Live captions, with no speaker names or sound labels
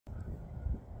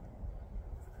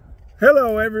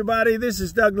Hello everybody, this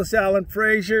is Douglas Allen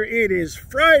Frazier. It is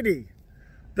Friday,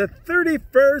 the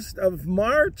 31st of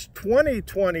March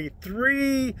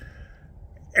 2023,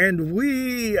 and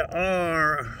we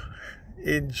are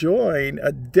enjoying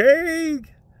a day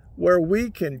where we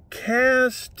can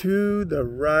cast to the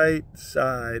right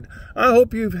side. I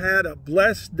hope you've had a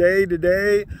blessed day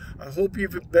today. I hope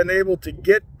you've been able to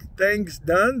get things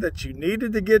done that you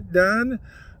needed to get done,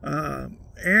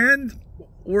 and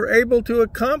we're able to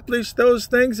accomplish those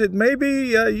things that maybe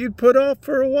you'd put off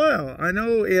for a while. I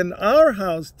know in our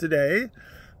house today,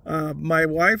 my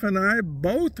wife and I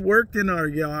both worked in our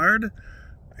yard,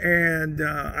 and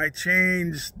I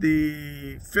changed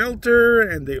the filter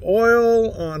and the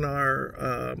oil on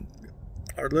our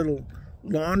little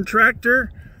lawn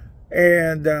tractor,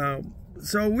 and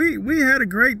so we had a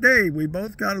great day. We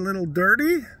both got a little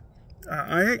dirty.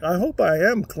 I hope I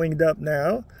am cleaned up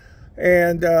now,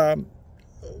 and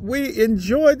we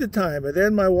enjoyed the time. And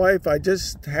then my wife, I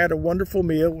just had a wonderful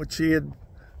meal, which she had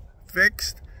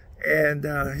fixed. And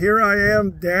here I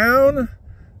am down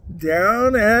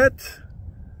at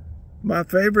my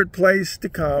favorite place to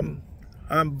come.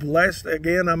 I'm blessed,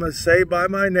 again, I'm going to say, by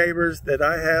my neighbors that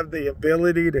I have the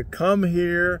ability to come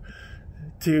here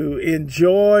to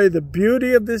enjoy the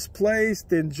beauty of this place,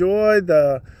 to enjoy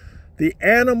the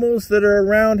animals that are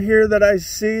around here that I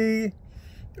see.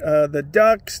 The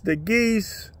ducks, the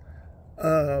geese,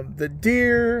 the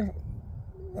deer,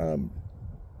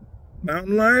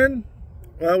 mountain lion.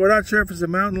 Well, we're not sure if it's a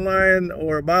mountain lion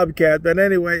or a bobcat, but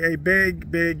anyway, a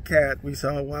big cat we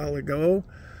saw a while ago,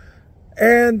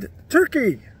 and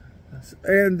turkey,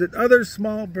 and other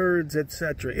small birds,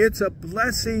 etc. It's a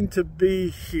blessing to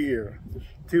be here,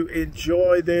 to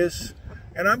enjoy this,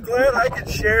 and I'm glad I could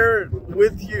share it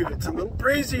with you. It's a little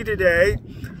breezy today,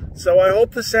 so I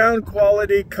hope the sound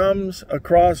quality comes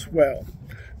across well.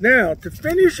 Now, to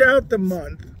finish out the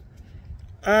month,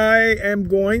 I am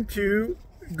going to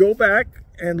go back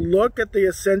and look at the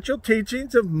essential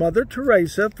teachings of Mother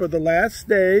Teresa for the last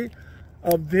day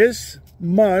of this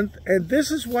month, and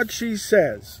this is what she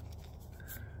says.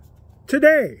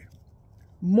 Today,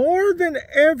 more than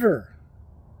ever,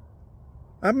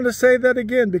 I'm going to say that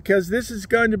again because this is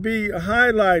going to be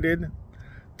highlighted.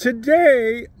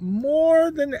 Today, more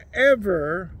than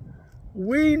ever,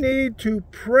 we need to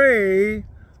pray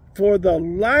for the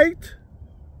light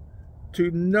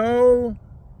to know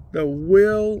the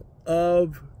will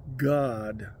of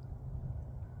God,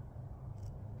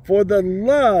 for the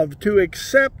love to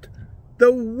accept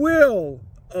the will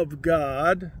of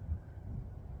God,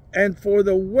 and for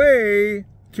the way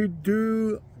to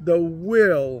do the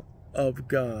will of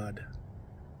God.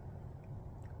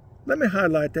 Let me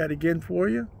highlight that again for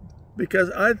you, because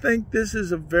I think this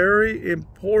is a very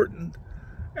important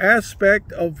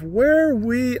aspect of where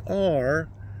we are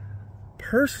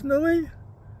personally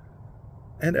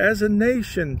and as a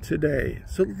nation today.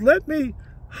 So let me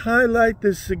highlight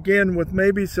this again with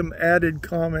maybe some added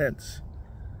comments.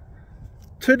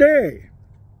 Today,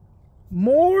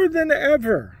 more than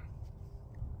ever,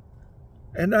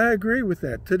 and I agree with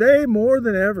that, today more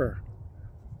than ever,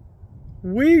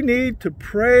 we need to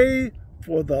pray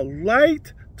for the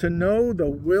light to know the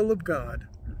will of God.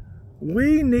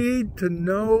 We need to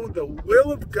know the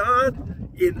will of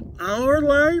God in our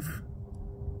life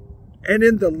and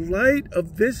in the light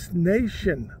of this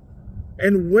nation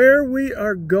and where we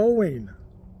are going.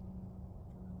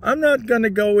 I'm not going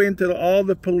to go into all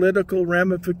the political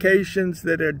ramifications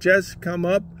that have just come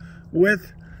up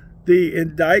with the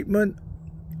indictment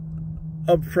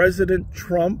of President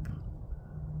Trump.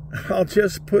 I'll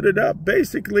just put it up.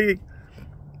 Basically,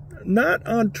 not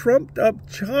on trumped up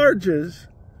charges,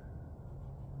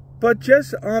 but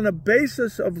just on a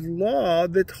basis of law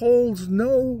that holds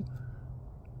no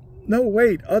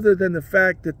weight other than the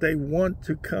fact that they want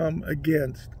to come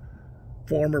against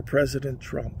former President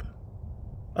Trump.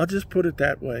 I'll just put it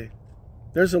that way.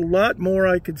 There's a lot more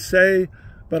I could say,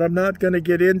 but I'm not going to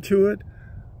get into it.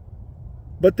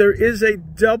 But there is a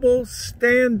double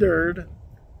standard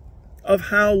of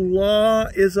how law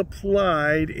is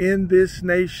applied in this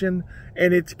nation,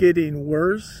 and it's getting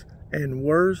worse and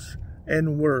worse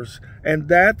and worse. And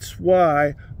that's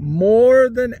why more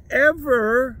than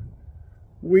ever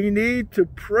we need to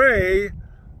pray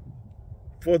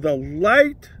for the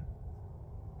light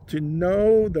to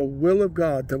know the will of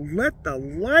God, to let the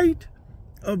light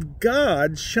of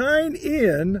God shine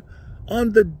in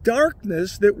on the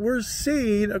darkness that we're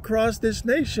seeing across this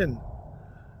nation.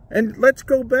 And let's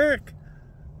go back.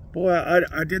 Boy,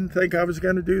 I didn't think I was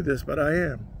going to do this, but I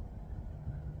am.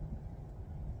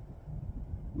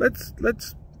 Let's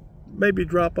maybe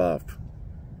drop off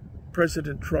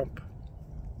President Trump.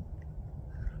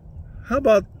 How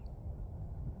about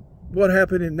what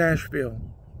happened in Nashville,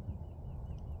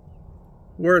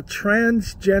 where a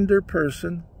transgender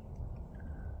person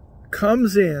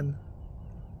comes in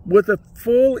with a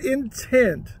full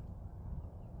intent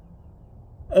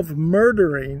of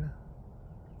murdering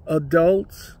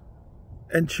adults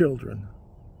and children.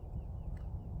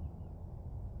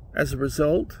 As a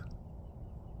result,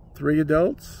 3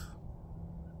 adults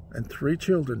and 3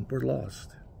 children were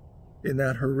lost in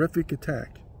that horrific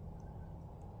attack.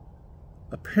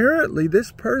 Apparently,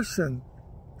 this person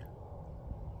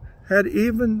had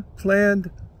even planned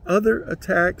other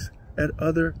attacks at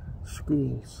other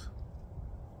schools.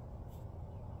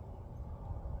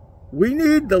 We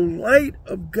need the light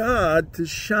of God to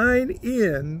shine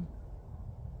in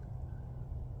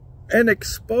and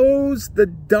expose the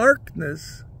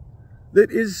darkness that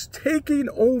is taking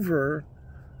over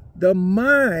the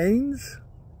minds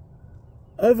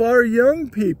of our young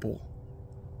people.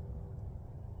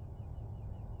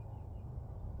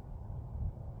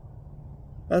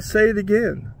 I'll say it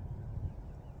again.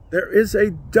 There is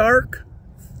a dark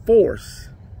force.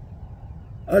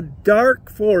 A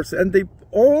dark force. And the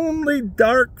only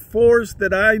dark force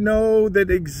that I know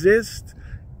that exists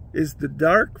is the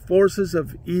dark forces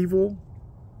of evil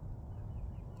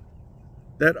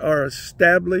that are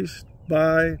established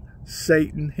by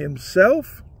Satan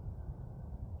himself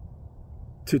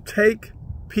to take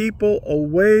people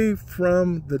away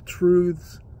from the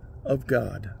truths of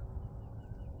God.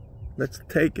 Let's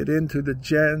take it into the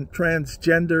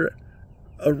transgender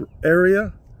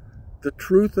area. The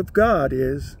truth of God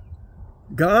is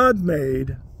God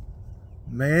made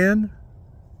man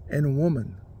and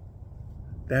woman.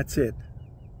 That's it.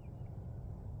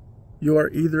 You are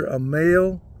either a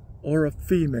male or a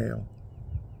female.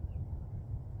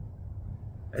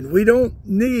 And we don't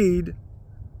need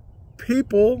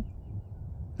people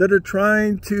that are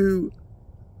trying to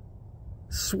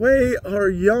sway our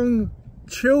young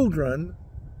children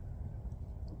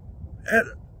at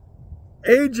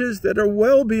ages that are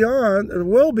well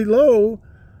below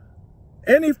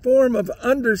any form of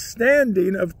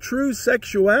understanding of true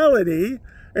sexuality,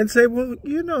 and say, well,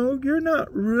 you know, you're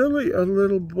not really a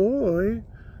little boy.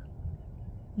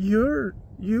 You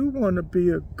want to be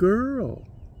a girl.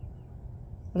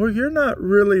 Or you're not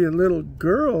really a little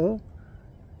girl.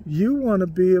 You want to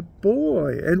be a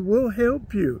boy, and we'll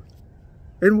help you.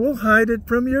 And we'll hide it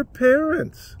from your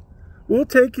parents. We'll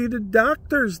take you to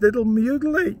doctors that'll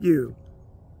mutilate you.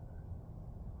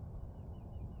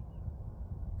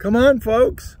 Come on,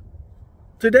 folks.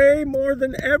 Today, more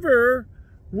than ever,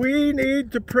 we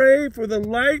need to pray for the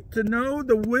light to know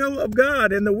the will of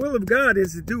God. And the will of God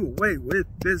is to do away with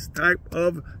this type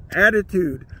of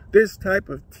attitude, this type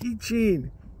of teaching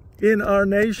in our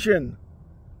nation.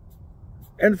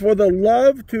 And for the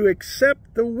love to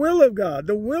accept the will of God.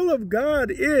 The will of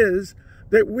God is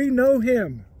that we know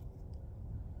Him.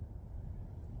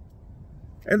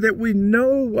 And that we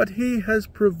know what He has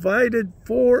provided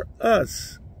for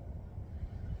us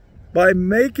by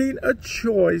making a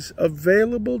choice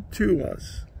available to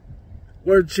us.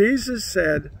 Where Jesus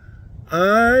said,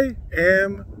 I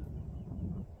am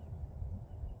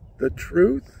the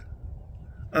truth,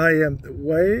 I am the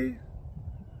way,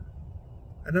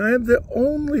 and I am the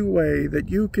only way that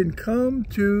you can come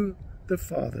to the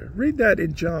Father. Read that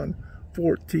in John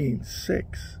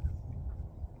 14:6.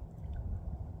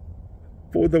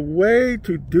 For the way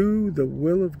to do the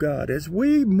will of God. As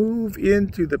we move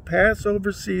into the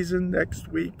Passover season next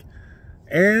week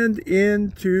and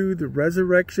into the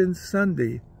Resurrection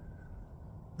Sunday,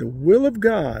 the will of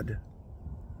God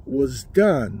was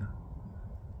done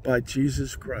by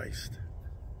Jesus Christ.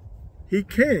 He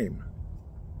came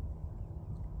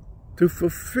to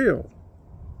fulfill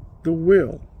the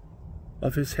will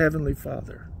of His Heavenly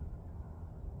Father,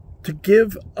 to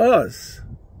give us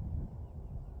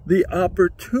the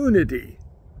opportunity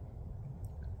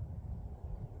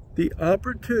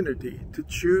to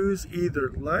choose either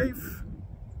life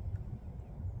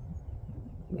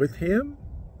with Him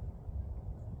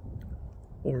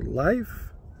or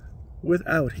life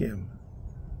without Him.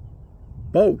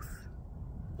 Both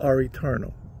are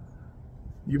eternal.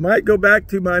 You might go back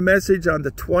to my message on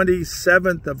the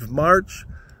 27th of March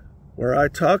where I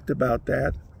talked about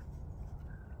that.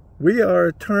 We are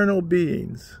eternal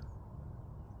beings.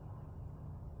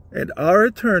 And our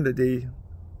eternity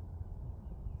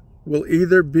will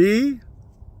either be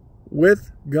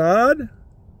with God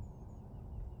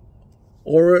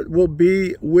or it will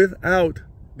be without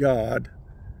God.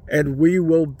 And we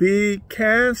will be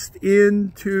cast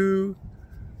into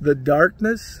the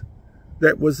darkness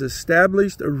that was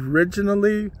established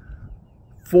originally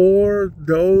for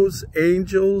those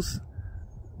angels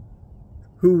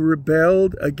who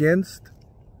rebelled against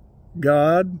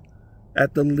God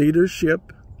at the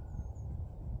leadership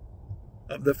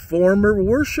of the former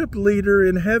worship leader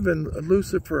in heaven,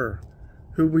 Lucifer,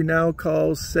 who we now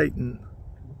call Satan.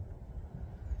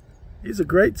 He's a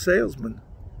great salesman,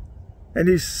 and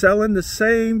he's selling the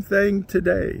same thing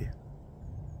today.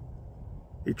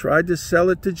 He tried to sell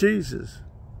it to Jesus.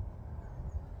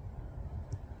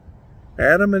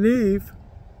 Adam and Eve,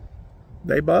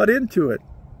 they bought into it.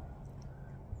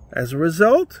 As a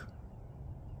result,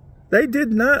 they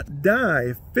did not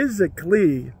die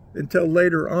physically until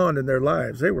later on in their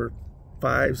lives. They were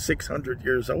 500-600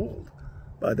 years old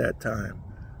by that time.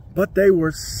 But they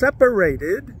were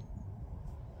separated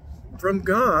from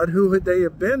God, who they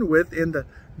have been with in the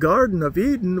Garden of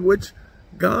Eden, which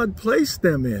God placed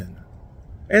them in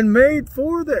and made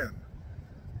for them.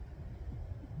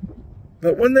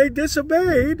 But when they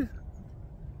disobeyed,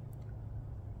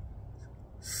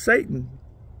 Satan,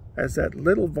 as that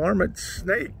little varmint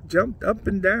snake, jumped up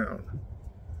and down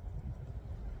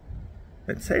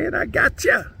and saying, "I got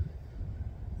you."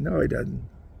 No, he doesn't.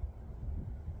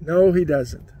 No, he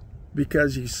doesn't.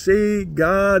 Because you see,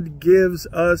 God gives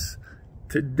us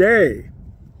today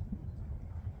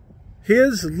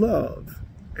His love,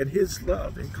 and His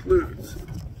love includes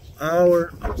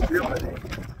our ability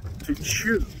to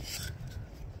choose.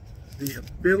 The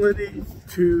ability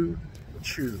to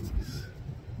choose.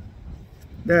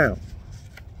 Now,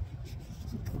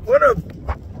 one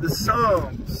of the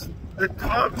Psalms that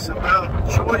talks about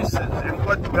choices and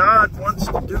what God wants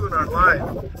to do in our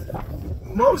life,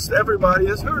 most everybody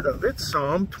has heard of. It's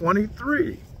Psalm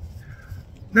 23.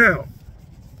 Now,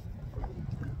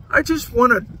 I just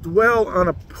want to dwell on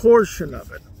a portion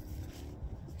of it.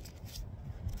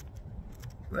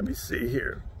 Let me see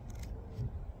here.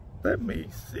 Let me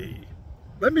see.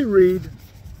 Let me read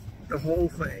the whole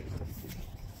thing.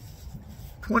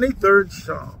 23rd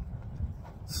Psalm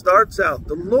starts out,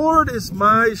 "The Lord is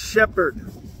my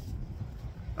shepherd.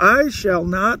 I shall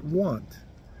not want.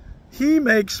 He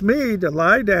makes me to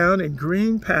lie down in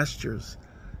green pastures.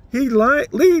 He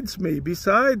leads me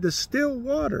beside the still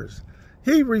waters.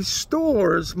 He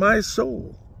restores my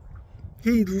soul.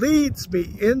 He leads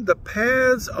me in the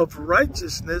paths of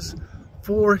righteousness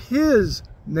for His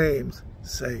name's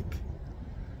sake.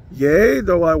 Yea,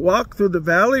 though I walk through the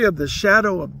valley of the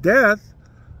shadow of death,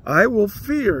 I will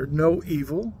fear no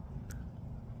evil,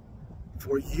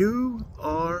 for You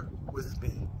are with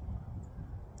me.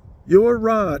 Your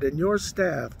rod and Your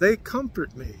staff, they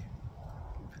comfort me.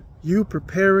 You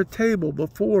prepare a table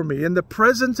before me in the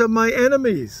presence of my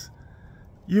enemies.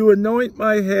 You anoint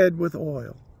my head with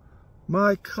oil.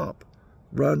 My cup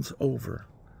runs over.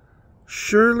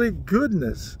 Surely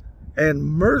goodness and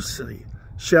mercy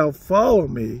shall follow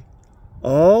me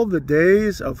all the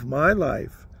days of my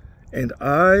life, and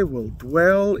I will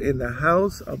dwell in the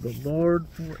house of the Lord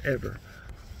forever."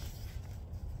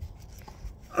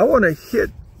 I want to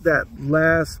hit that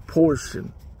last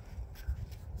portion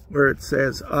where it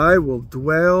says, "I will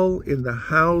dwell in the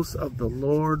house of the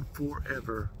Lord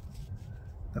forever."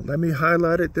 Now let me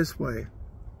highlight it this way.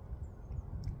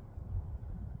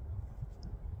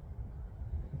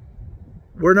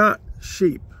 We're not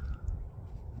sheep,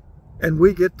 and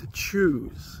we get to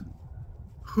choose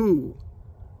who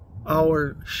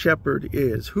our shepherd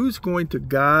is. Who's going to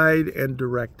guide and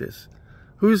direct us?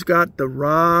 Who's got the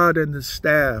rod and the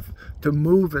staff to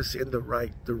move us in the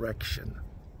right direction?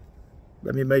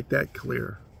 Let me make that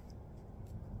clear.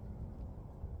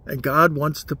 And God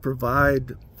wants to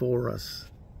provide for us.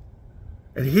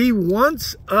 And He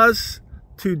wants us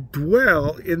to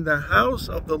dwell in the house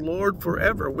of the Lord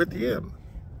forever with Him.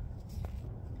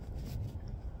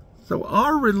 So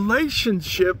our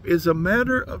relationship is a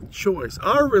matter of choice.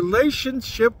 Our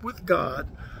relationship with God,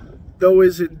 though,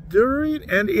 is enduring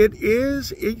and it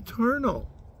is eternal.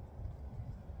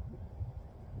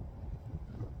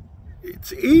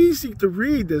 It's easy to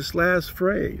read this last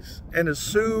phrase and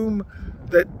assume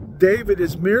that David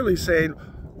is merely saying,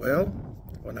 well,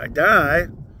 when I die,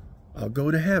 I'll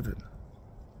go to heaven.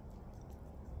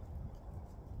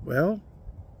 Well,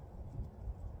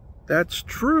 that's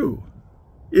true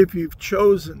if you've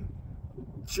chosen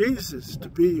Jesus to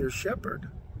be your shepherd.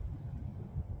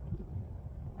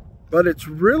 But it's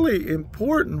really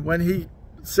important when he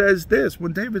says this,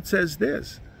 when David says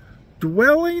this,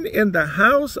 dwelling in the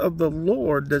house of the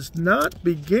Lord does not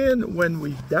begin when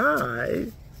we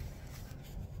die.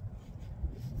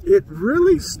 It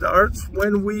really starts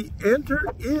when we enter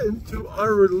into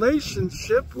our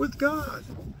relationship with God.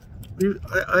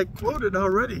 I quoted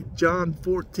already John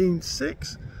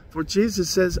 14:6. For Jesus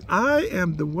says, I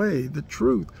am the way, the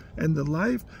truth, and the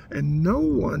life, and no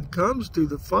one comes to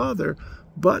the Father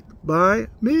but by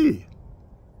me.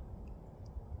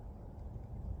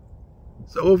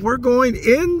 So if we're going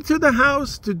into the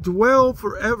house to dwell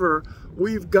forever,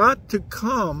 we've got to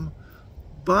come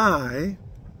by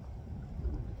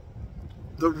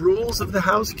the rules of the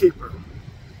housekeeper,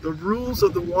 the rules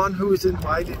of the one who is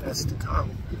inviting us to come,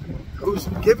 who's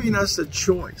giving us a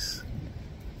choice.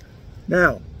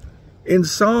 Now, in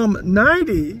Psalm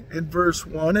 90, in verse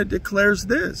 1, it declares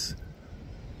this: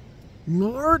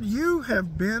 Lord, you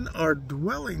have been our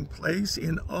dwelling place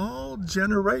in all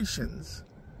generations.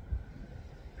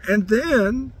 And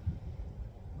then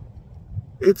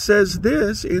it says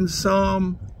this in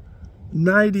Psalm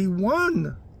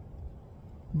 91,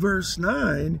 verse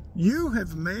 9, you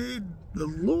have made the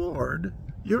Lord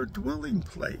your dwelling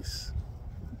place.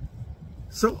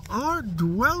 So our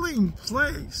dwelling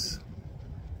place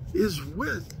is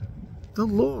with the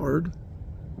Lord.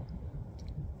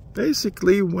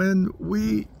 Basically, when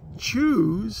we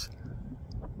choose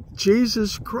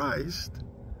Jesus Christ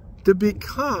to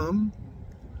become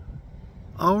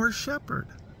our shepherd,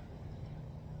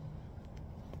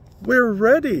 we're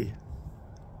ready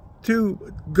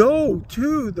to go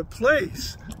to the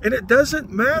place. And it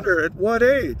doesn't matter at what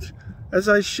age. As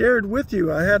I shared with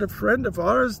you, I had a friend of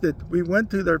ours that we went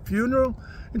to their funeral,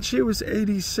 and she was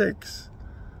 86.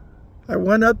 I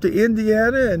went up to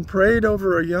Indiana and prayed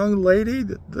over a young lady,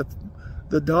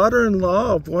 the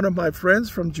daughter-in-law of one of my friends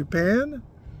from Japan.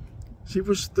 She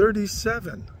was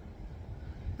 37.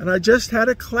 And I just had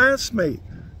a classmate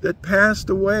that passed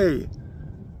away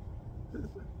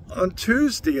on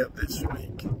Tuesday of this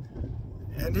week.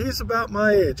 And he's about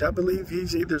my age. I believe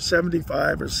he's either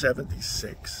 75 or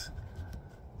 76.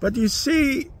 But you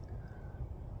see,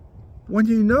 when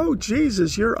you know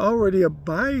Jesus, you're already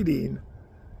abiding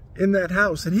in that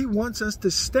house, and he wants us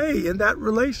to stay in that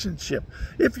relationship.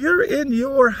 If you're in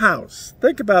your house,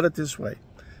 think about it this way.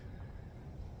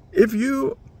 If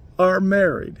you are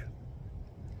married,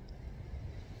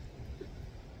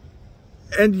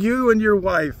 and you and your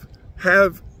wife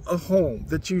have a home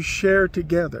that you share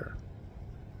together,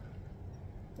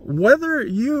 whether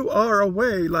you are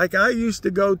away, like I used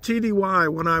to go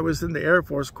TDY when I was in the Air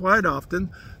Force quite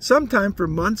often, sometimes for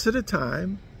months at a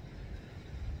time.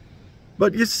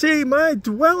 But you see, my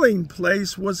dwelling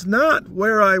place was not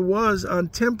where I was on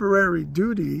temporary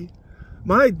duty.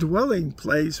 My dwelling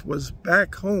place was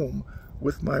back home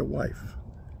with my wife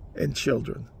and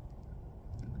children.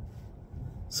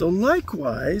 So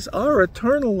likewise, our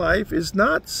eternal life is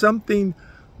not something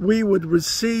we would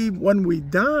receive when we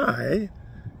die.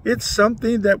 It's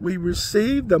something that we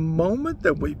receive the moment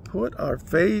that we put our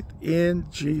faith in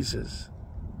Jesus.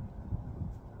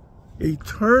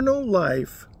 Eternal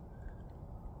life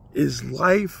is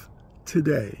life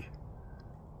today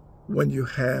when you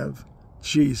have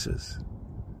Jesus.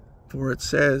 For it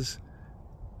says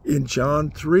in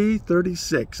John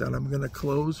 3:36, and I'm going to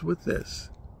close with this,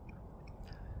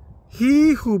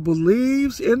 he who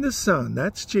believes in the Son,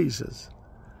 that's Jesus,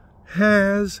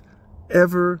 has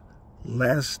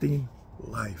everlasting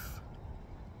life.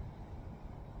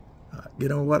 You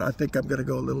know what? I think I'm going to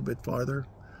go a little bit farther.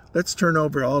 Let's turn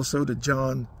over also to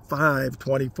John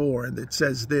 5:24, and it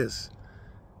says this.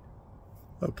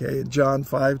 Okay, John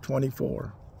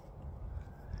 5:24.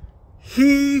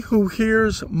 He who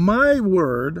hears my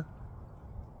word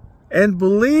and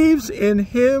believes in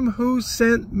him who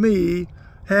sent me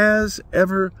has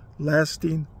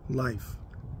everlasting life,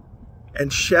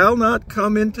 and shall not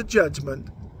come into judgment,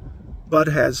 but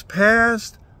has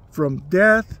passed from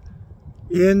death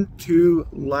into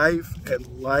life, and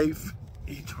life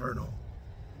eternal.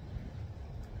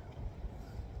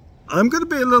 I'm going to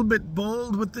be a little bit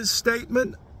bold with this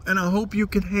statement, and I hope you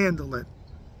can handle it,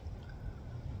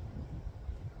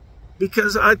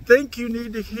 because I think you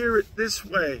need to hear it this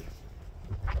way.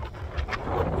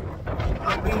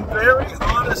 I'm being very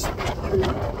honest with you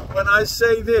when I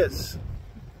say this.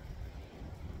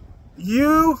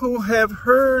 You who have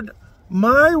heard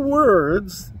my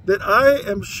words that I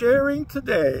am sharing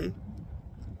today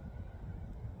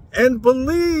and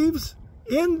believes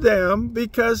in them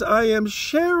because I am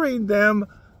sharing them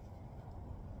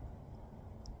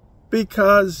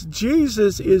because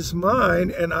Jesus is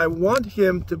mine and I want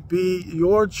him to be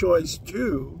your choice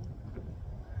too.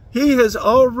 He has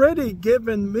already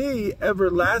given me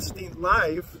everlasting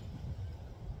life,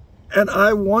 and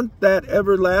I want that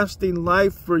everlasting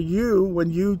life for you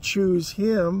when you choose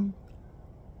him.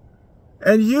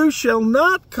 And you shall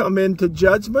not come into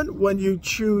judgment when you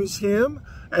choose him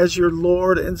as your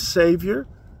Lord and Savior,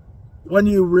 when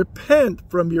you repent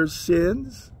from your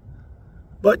sins,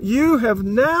 but you have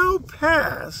now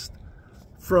passed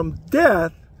from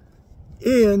death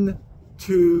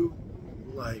into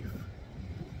life.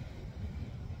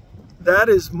 That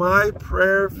is my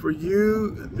prayer for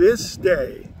you this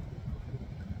day,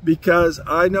 because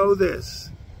I know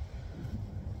this: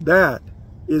 that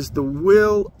is the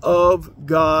will of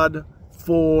God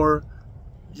for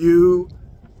you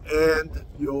and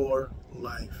your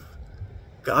life.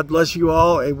 God bless you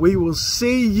all, and we will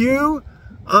see you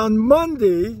on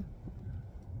Monday.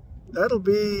 That'll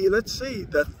be, let's see,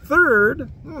 the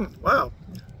 3rd,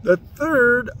 the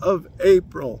 3rd of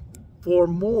April for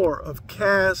more of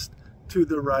Cast to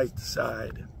the Right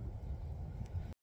Side.